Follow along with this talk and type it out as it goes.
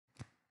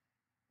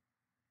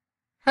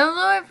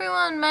Hello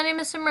everyone, my name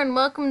is Summer and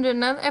welcome to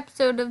another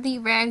episode of the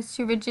Rags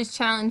to Riches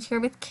Challenge here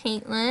with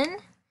Caitlin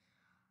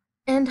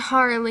and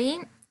Harley.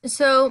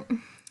 So,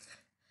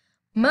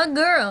 my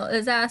girl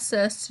has asked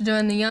us to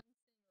join the Young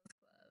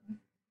Club.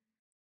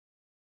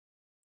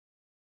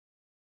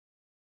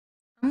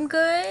 I'm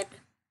good,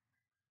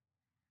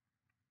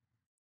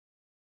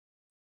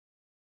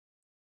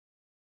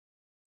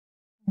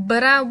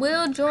 but I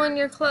will join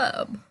your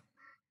club.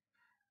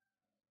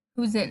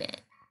 Who's in it?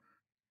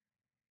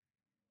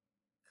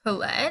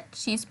 Colette,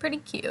 she's pretty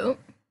cute.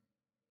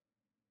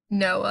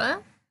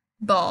 Noah,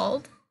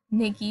 bald.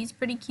 Nikki's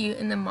pretty cute,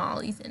 and then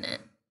Molly's in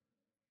it.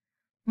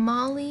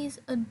 Molly's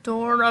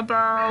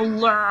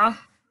adorable.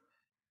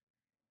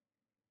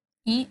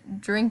 Eat,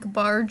 drink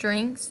bar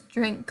drinks,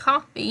 drink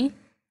coffee,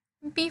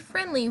 and be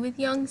friendly with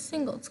Young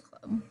Singles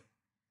Club.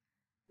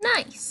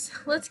 Nice.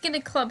 Let's get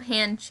a club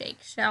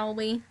handshake, shall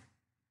we?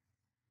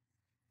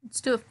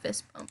 Let's do a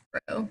fist bump,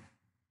 bro.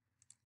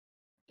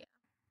 Yeah.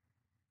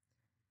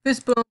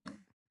 Fist bump.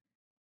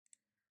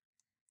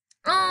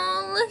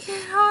 Oh, look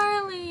at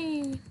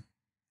Harley.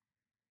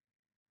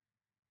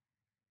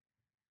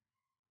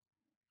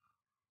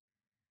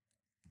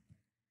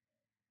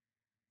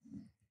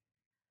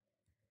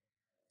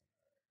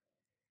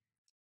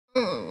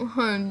 Oh,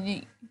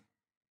 honey.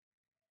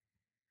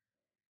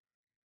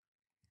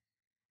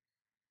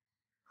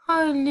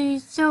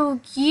 Harley's so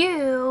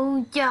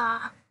cute.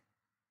 Yeah.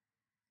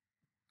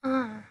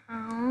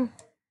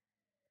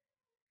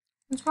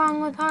 What's wrong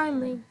with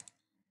Harley?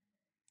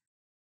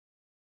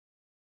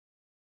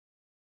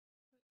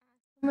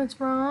 What's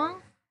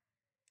wrong?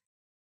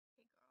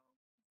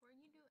 Before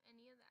you do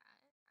any of that,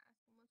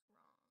 ask him what's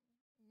wrong.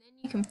 And then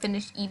you can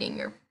finish eating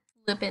your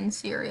flippin'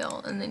 cereal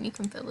and then you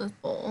can fill his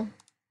bowl.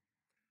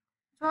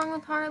 What's wrong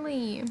with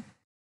Harley?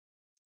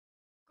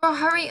 Girl,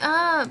 hurry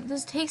up.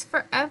 This takes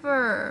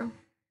forever.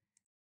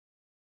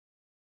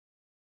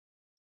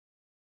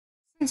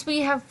 Since we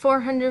have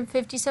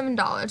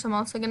 $457, I'm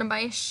also gonna buy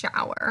a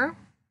shower.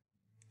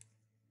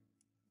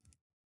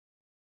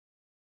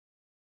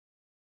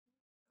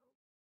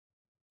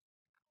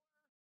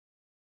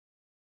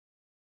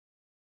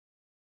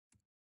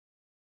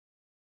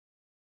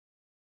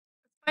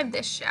 Buy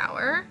this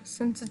shower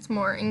since it's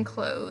more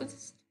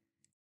enclosed.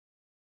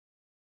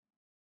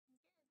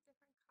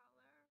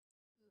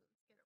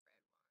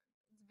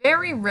 It's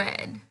very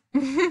red.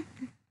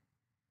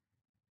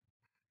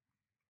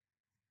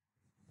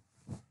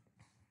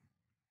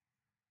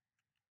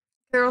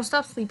 Girl,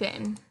 stop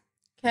sleeping.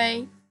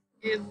 Okay?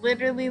 You're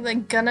literally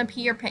like gonna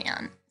pee your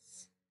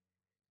pants.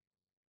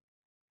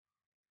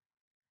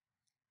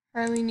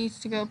 Harley needs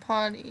to go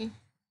potty.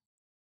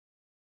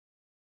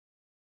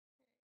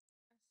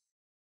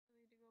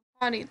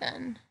 Potty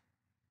then.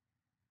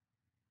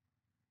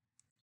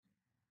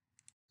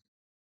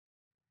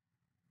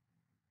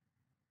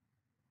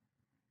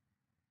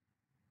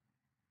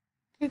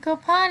 Okay, go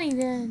potty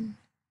then.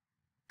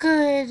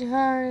 Good,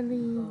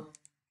 Harley.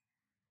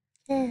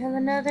 Okay, have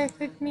another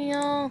quick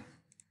meal.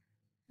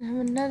 Have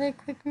another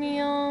quick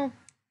meal.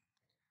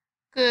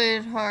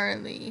 Good,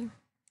 Harley.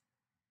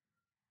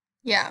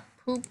 Yeah,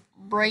 poop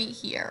right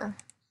here.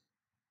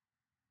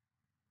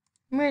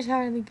 Where's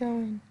Harley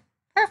going?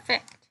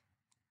 Perfect.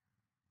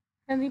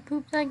 Harley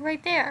pooped like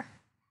right there.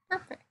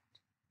 Perfect.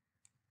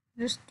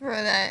 Just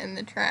throw that in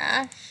the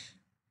trash.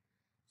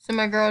 So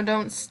my girl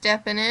don't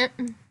step in it.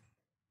 And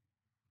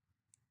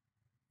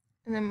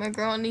then my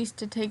girl needs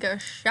to take a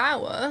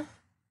shower.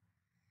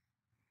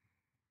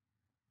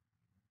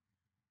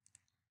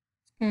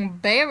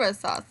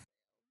 Embarrass us.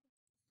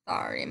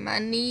 Sorry, my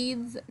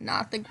needs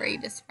not the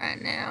greatest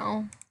right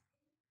now.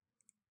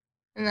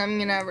 And I'm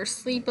gonna have her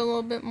sleep a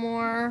little bit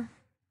more.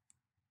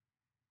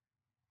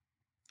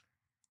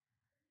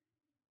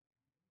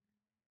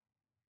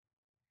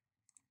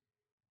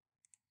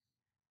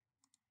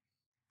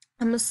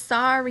 I'm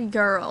sorry,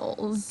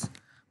 girls.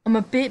 I'm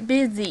a bit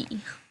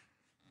busy.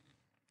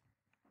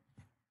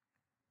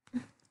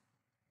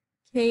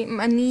 Okay,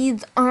 my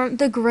needs aren't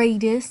the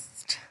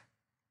greatest.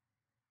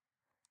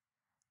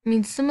 I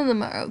mean, some of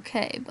them are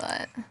okay,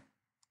 but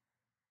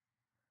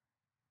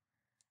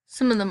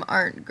some of them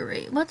aren't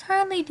great. What's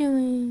Harley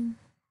doing?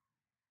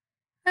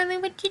 Harley,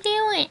 what you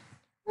doing?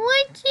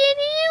 What you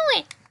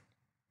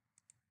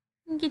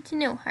doing? Get to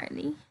know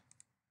Harley.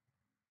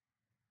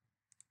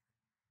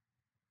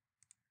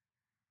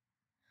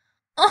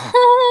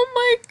 Oh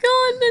my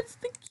god, that's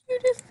the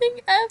cutest thing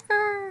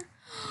ever.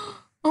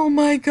 Oh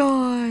my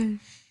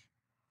gosh.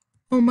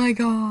 Oh my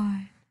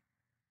god.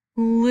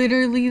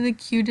 Literally the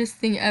cutest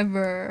thing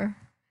ever.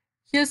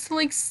 He has to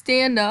like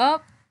stand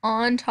up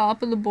on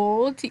top of the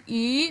bowl to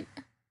eat.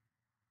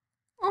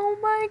 Oh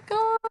my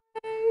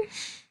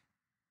gosh.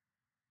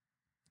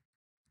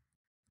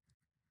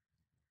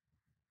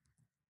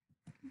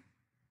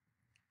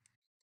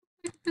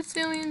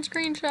 Bazillion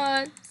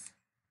screenshots.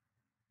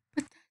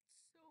 But that's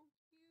so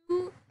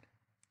cute.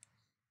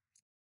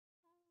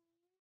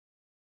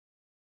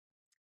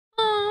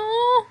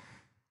 Oh.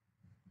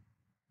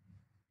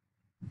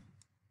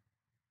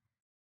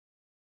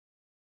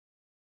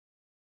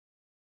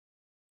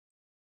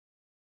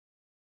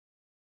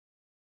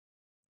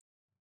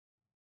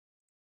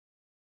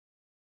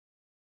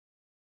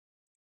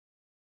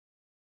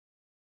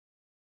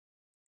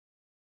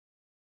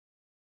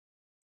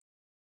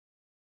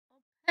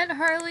 pet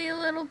Harley a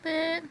little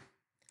bit.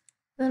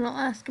 Then I'll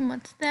ask him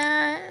what's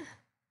that.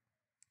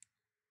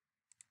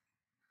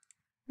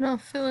 And I'll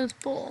fill his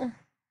bowl.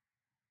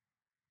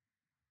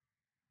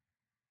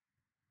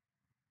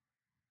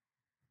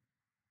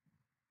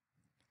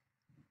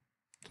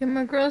 Okay,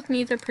 my girl's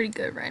needs are pretty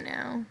good right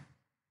now.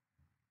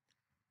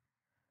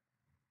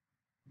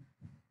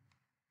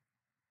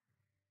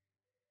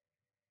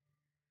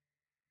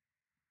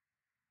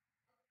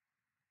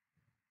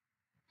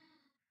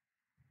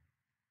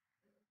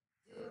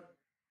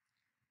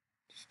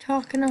 Just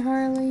talking to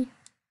Harley.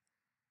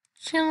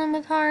 Chilling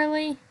with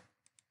Harley.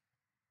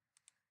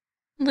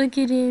 Look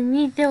at him,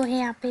 he's so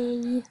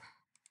happy.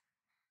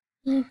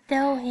 He's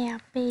so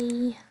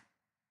happy.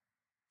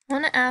 I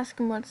want to ask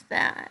him what's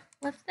that.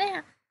 What's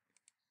that?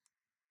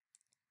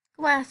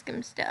 Go ask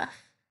him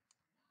stuff.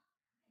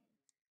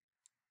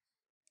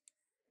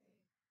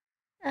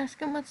 Ask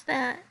him what's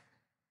that.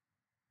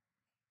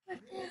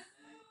 What's that?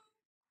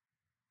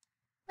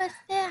 What's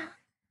that?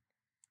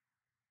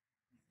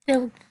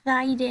 So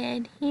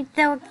excited. He's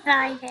so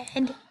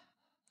excited.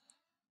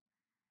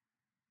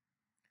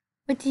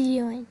 What's he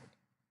doing?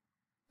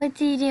 What's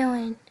he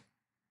doing?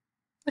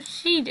 What's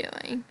she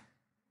doing?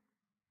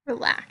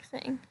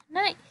 Relaxing.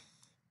 Nice.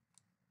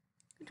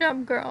 Good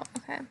job, girl.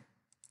 Okay.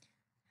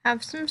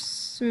 Have some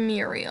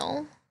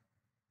cereal.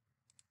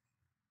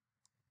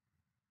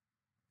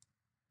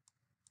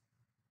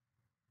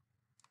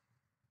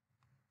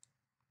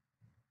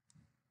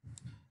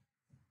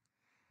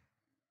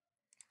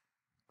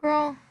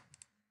 Girl,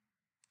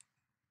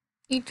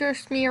 eat your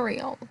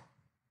cereal.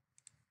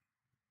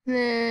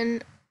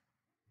 Then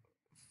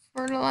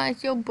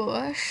fertilize your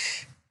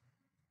bush.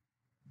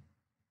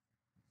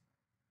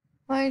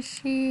 Why is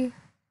she?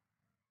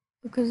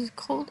 Because it's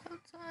cold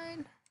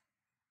outside.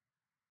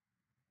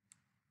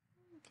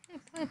 Okay,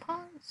 play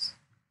pause.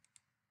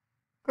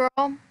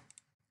 Girl,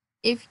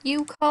 if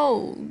you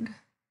cold,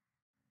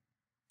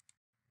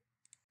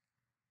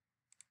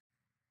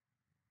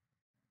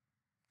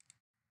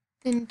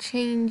 then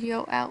change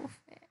your outfit.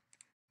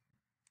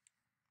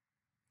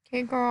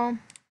 Okay, girl.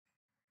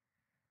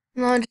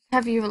 And I'll just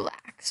have you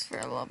relax for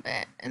a little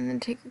bit and then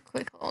take a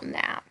quick little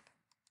nap.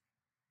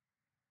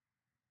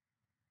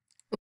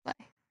 Play.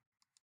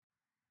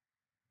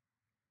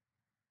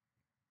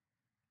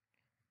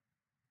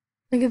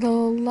 Look at the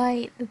little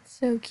light. That's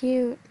so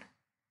cute.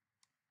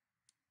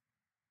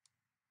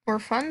 More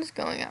fun's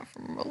going out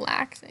from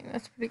relaxing.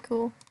 That's pretty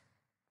cool.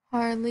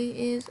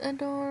 Harley is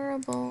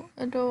adorable,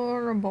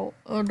 adorable,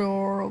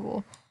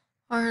 adorable.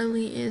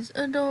 Harley is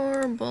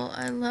adorable.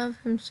 I love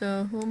him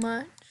so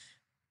much.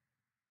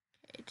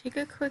 Okay, take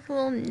a quick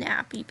little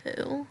nappy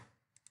poo.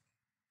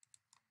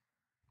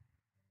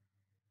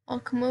 I'll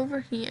come over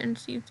here and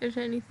see if there's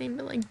anything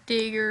to like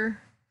dig or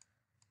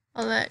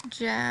all that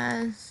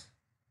jazz.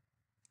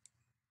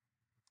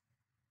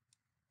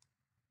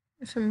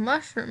 There's some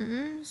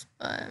mushrooms,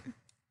 but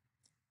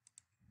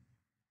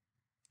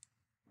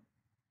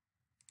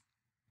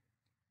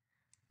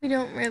we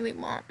don't really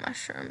want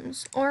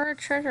mushrooms or a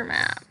treasure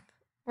map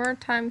or a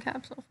time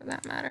capsule for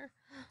that matter.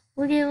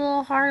 Look at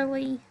little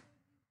Harley.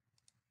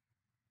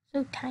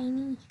 So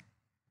tiny.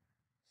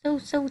 So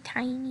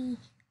tiny.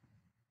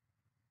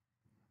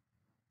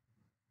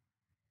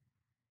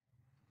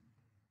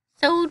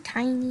 So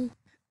tiny.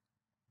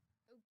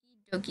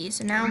 Okie dokie,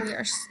 so now we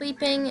are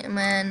sleeping, and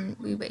when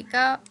we wake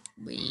up,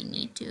 we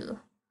need to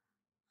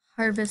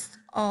harvest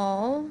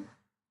all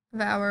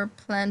of our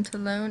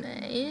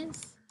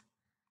plantulones.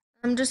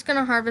 I'm just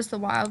gonna harvest the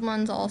wild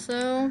ones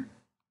also.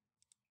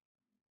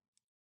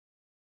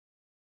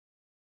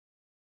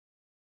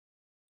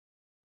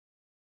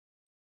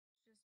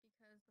 Just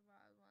because the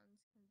wild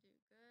ones can do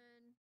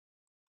good.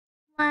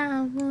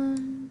 Wild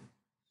ones.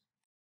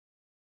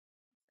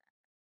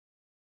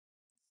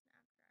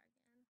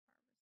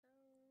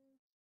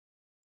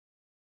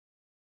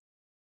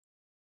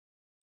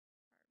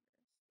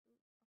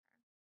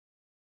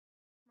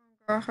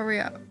 Girl, hurry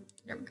up.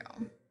 There we go.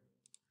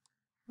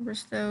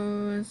 Harvest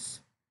those.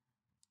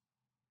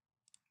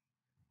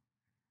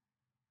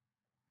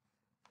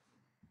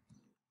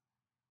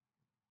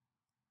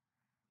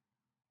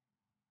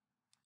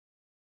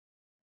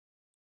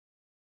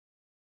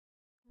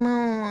 Come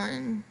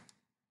on.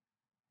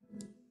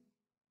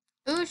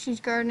 Ooh, she's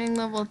gardening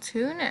level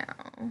 2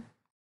 now.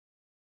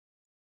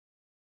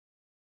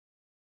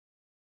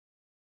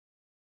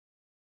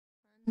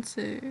 Let's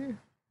see.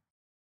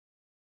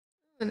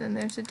 And then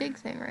there's a dig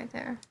thing right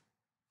there.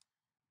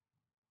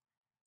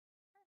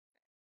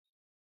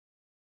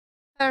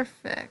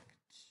 Perfect.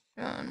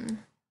 What's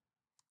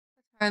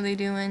Harley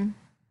doing?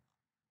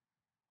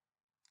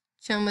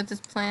 Chilling with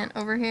this plant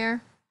over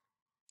here.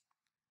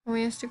 Oh,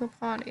 he has to go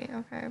potty.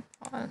 Okay,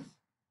 pause.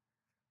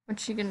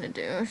 What's she gonna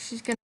do?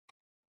 She's gonna.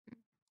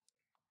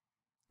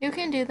 You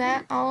can do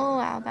that. I'll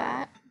allow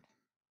that.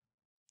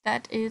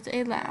 That is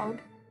allowed.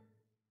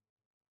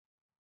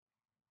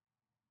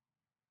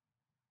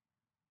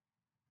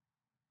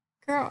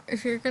 Girl,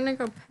 if you're gonna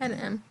go pet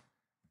him,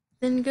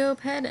 then go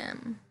pet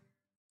him.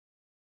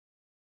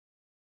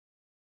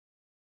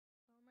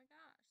 Oh my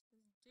gosh,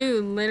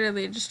 Dude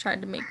literally just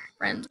tried to make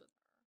friends with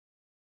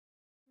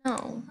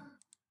no.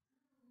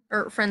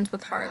 Or friends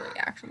with Harley,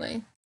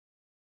 actually.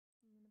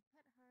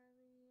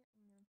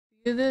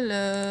 Feel the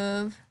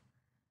love.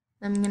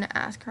 I'm gonna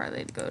ask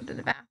Harley to go to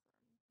the bathroom.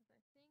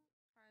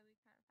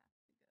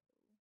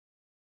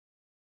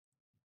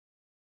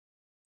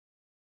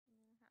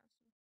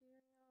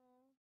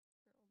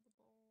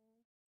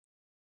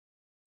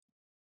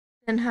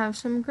 And have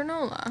some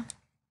granola.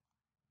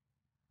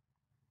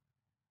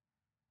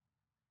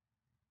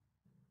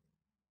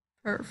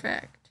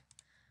 Perfect.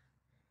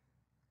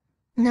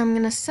 Now I'm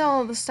gonna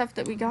sell the stuff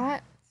that we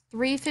got.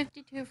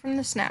 $3.52 from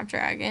the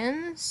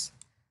Snapdragons,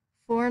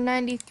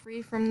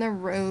 $4.93 from the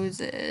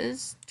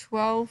roses,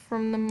 $12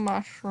 from the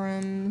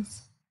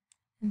mushrooms,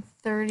 and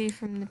 $30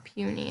 from the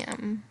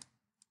punium.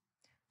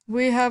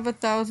 We have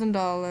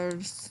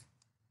 $1,000.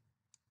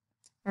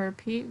 I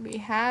repeat, we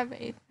have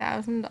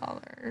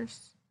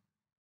 $1,000.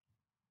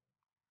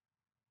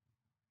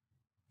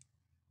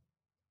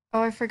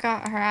 Oh, I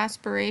forgot her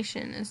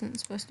aspiration isn't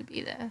supposed to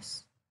be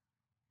this.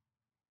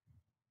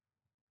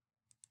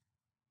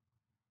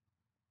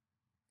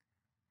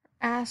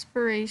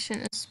 Aspiration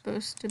is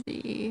supposed to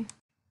be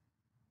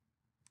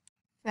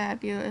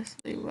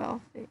fabulously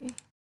wealthy.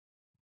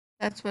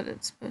 That's what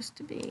it's supposed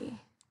to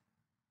be.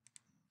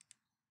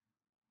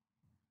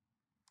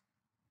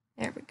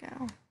 There we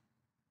go.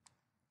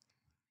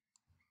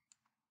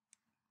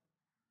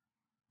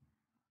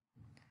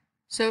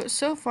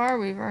 So far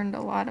we've earned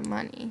a lot of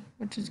money,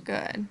 which is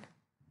good.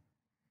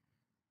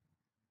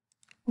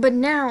 But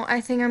now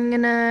I think I'm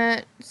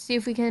gonna see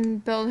if we can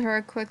build her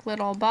a quick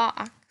little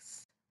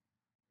box.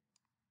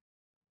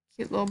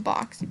 Cute little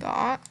boxy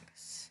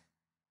box.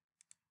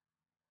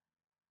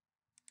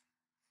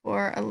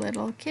 For a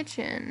little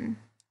kitchen.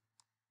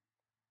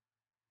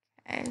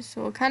 Okay,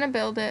 so we'll kind of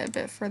build it a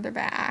bit further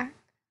back.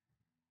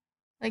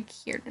 Like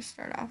here to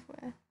start off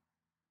with.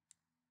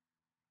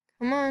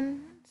 Come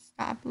on,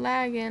 stop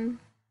lagging.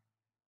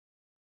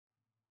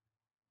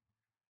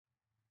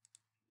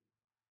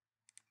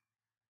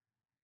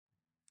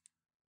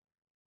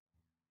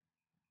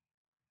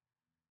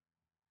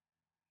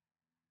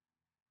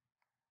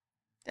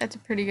 That's a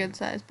pretty good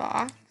size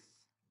box.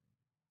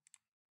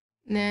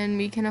 And then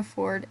we can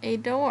afford a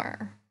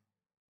door,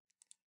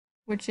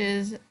 which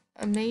is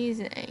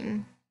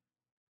amazing.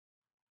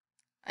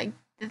 Like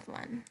this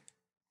one.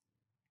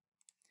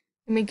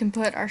 And we can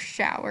put our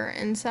shower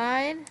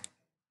inside.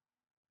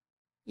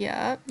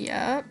 Yep.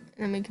 And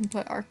then we can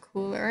put our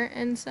cooler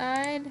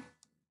inside.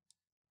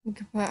 We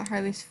can put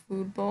Harley's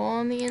food bowl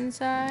on the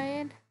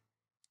inside.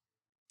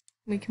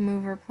 We can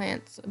move our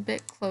plants a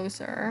bit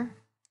closer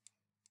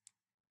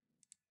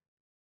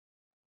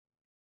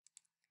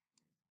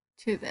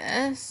to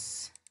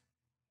this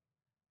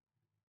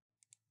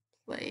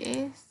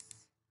place.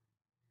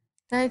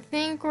 And I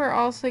think we're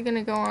also going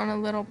to go on a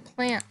little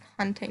plant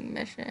hunting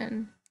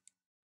mission.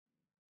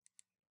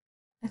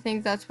 I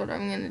think that's what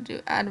I'm going to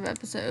do out of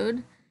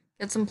episode.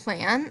 Get some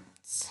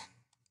plants.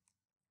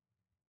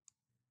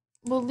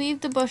 We'll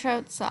leave the bush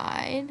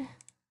outside.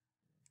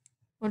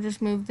 We'll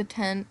just move the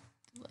tent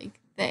like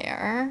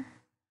there.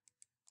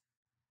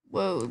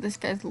 Whoa, this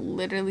guy's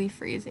literally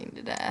freezing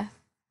to death.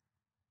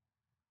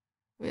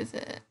 Who is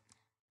it?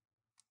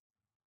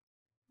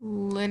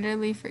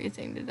 Literally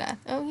freezing to death.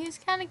 Oh, he's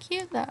kind of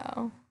cute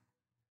though.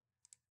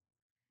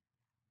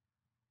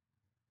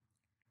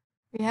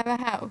 We have a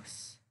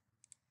house.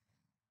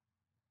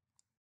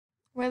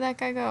 Where'd that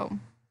guy go?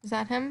 Is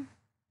that him?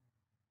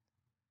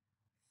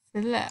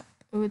 Philip.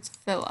 Oh, it's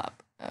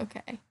Philip.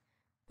 Okay.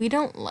 We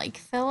don't like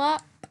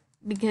Philip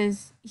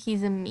because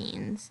he's a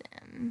mean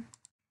sim.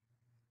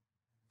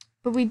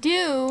 But we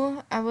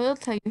do, I will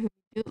tell you who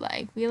we do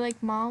like. We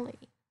like Molly.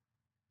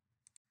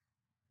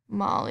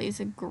 Molly's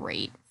a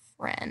great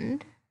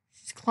friend.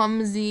 She's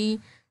clumsy,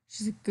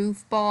 she's a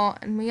goofball,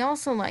 and we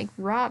also like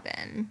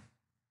Robin.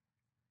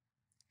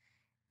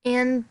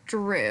 And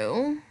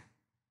Drew.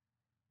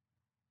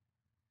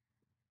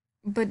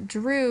 But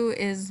Drew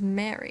is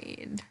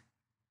married.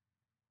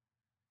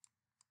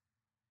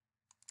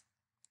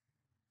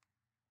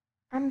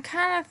 I'm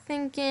kind of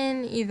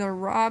thinking either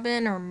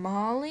Robin or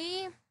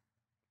Molly.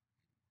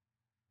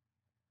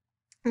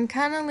 I'm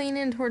kind of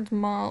leaning towards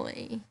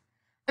Molly.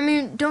 I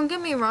mean, don't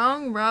get me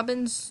wrong,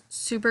 Robin's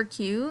super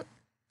cute.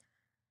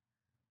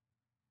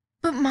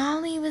 But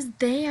Molly was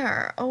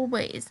there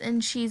always,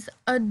 and she's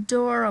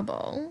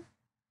adorable.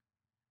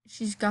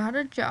 She's got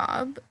a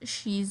job.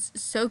 She's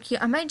so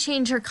cute. I might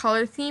change her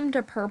color theme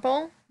to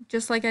purple,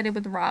 just like I did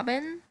with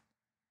Robin.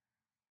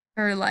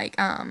 Or like,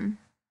 I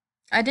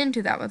didn't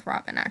do that with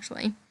Robin,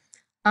 actually.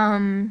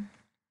 I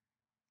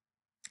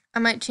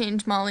might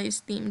change Molly's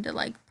theme to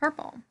like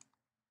purple.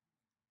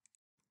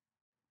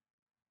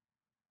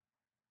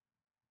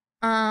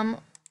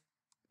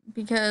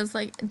 Because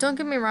like, don't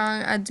get me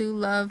wrong, I do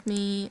love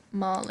me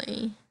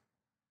Molly.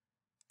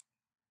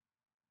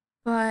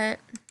 But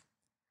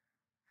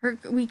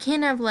we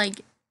can't have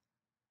like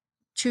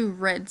two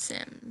red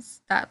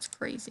Sims. That's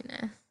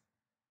craziness.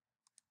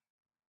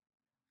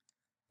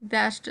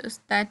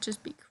 That'd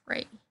just be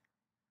crazy.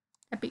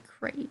 That'd be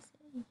crazy.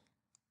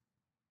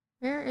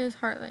 Where is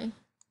Harley?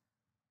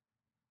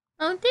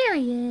 Oh, there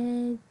he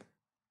is.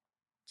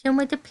 Chilling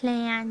with the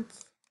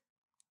plants.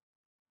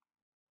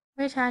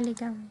 Where's Harley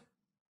going?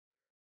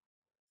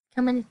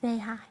 Coming to say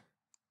hi.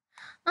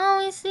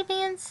 Oh, he's sleeping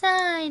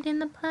inside in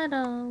the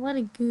puddle. What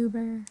a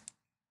goober.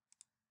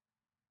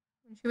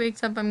 When she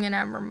wakes up, I'm gonna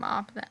have her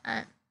mop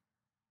that.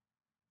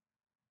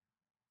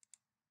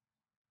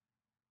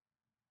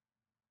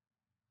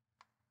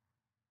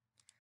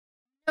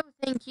 No,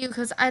 thank you,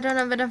 because I don't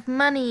have enough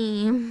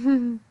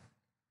money.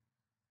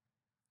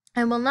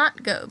 I will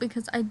not go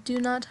because I do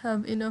not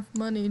have enough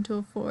money to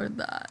afford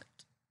that.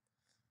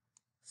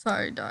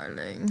 Sorry,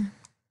 darling.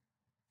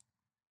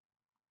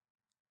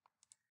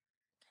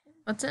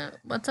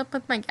 What's up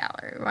with my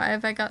gallery? Why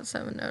have I got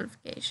 7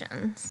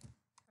 notifications?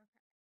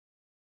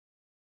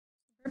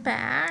 We're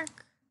back.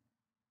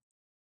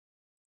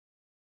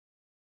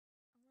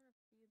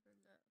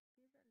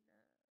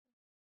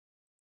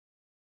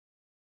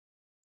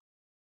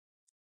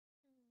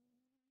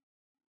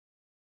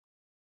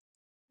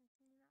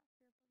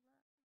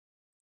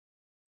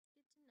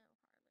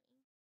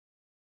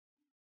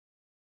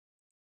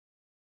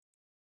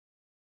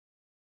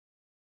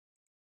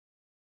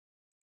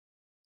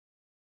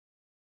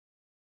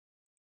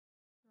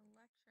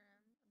 Lecture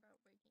him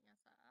about waking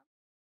us up.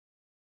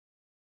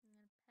 I'm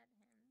gonna pet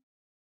him.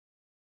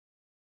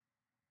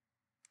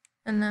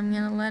 And then I'm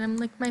gonna let him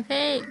lick my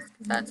face,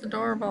 because that's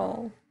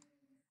adorable.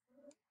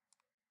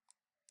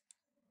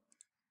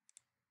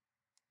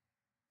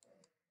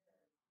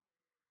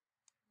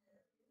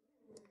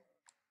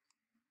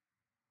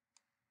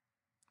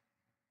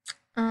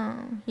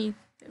 Oh, he's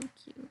so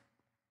cute.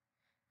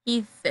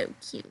 He's so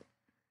cute.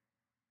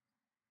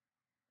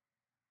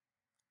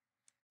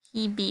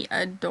 He'd be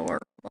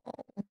adorable.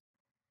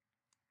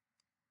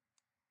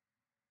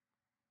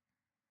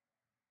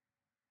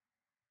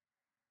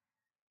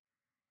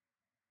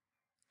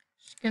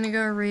 Just gonna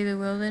go read the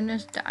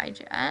Wilderness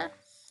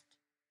Digest.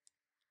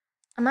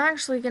 I'm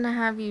actually gonna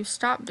have you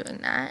stop doing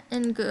that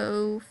and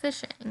go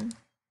fishing.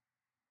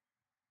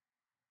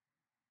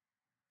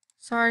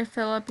 Sorry,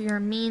 Philip, you're a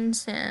mean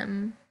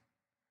sim.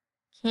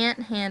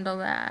 Can't handle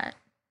that.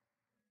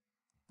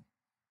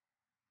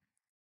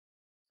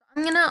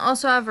 I'm gonna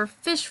also have her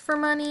fish for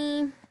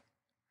money.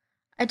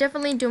 I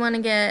definitely do want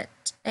to get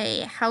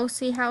a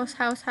house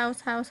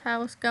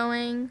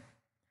going.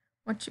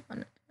 What she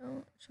want to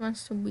do? She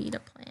wants to weed a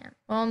plant.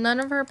 Well, none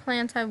of her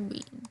plants have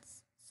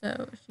weeds,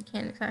 so she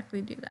can't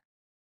exactly do that.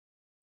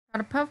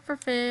 Got a puffer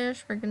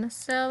fish. We're gonna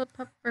sell the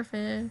puffer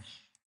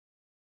fish.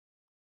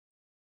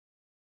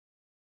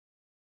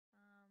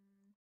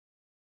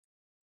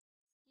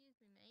 Excuse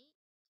me, mate.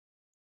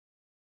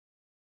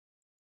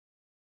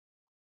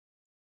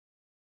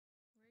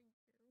 Where you go?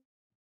 Oh,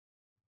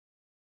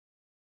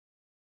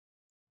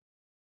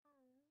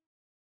 Sarah.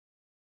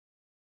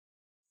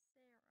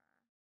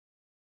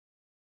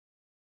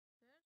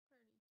 That's pretty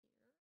cute.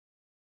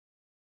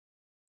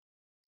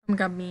 Oh my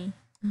god, me.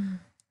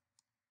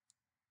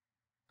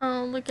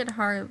 Oh, look at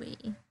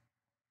Harley.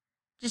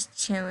 Just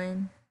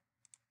chilling.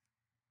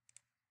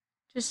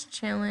 Just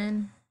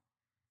chilling.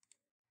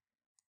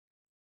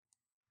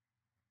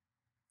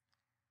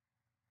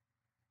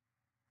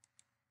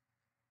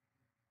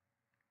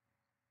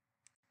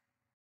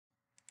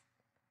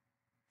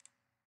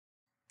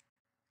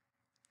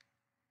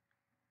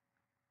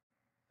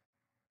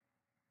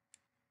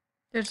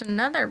 There's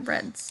another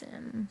red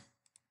sim.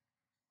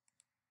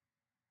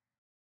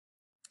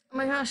 Oh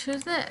my gosh,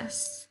 who's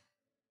this?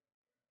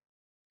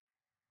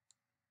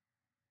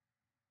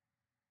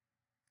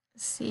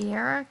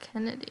 Sierra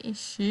Kennedy.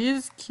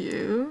 She's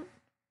cute.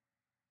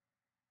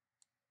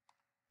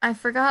 I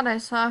forgot I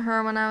saw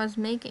her when I was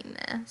making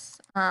this.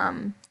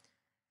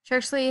 She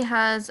actually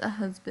has a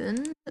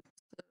husband.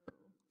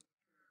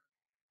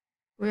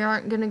 We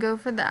aren't gonna go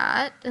for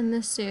that in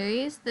this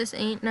series. This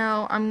ain't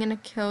no I'm gonna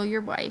kill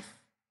your wife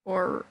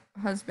or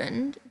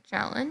husband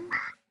challenge.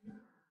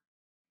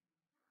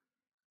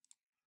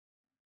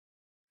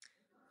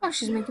 Oh,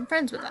 she's making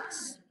friends with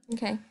us.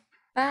 Okay.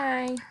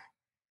 Bye.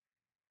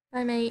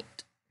 Bye,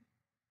 mate.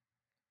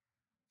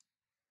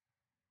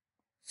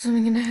 So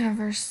I'm gonna have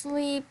her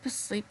sleeperino,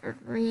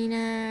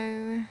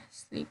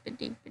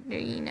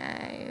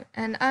 sleep-a-deep-a-dino.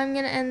 And I'm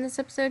gonna end this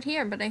episode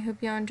here, but I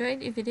hope you all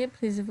enjoyed. If you did,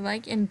 please leave a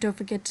like and don't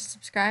forget to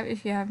subscribe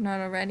if you have not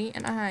already.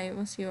 And I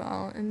will see you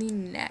all in the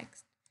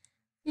next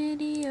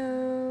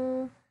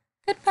video.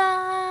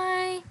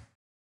 Goodbye!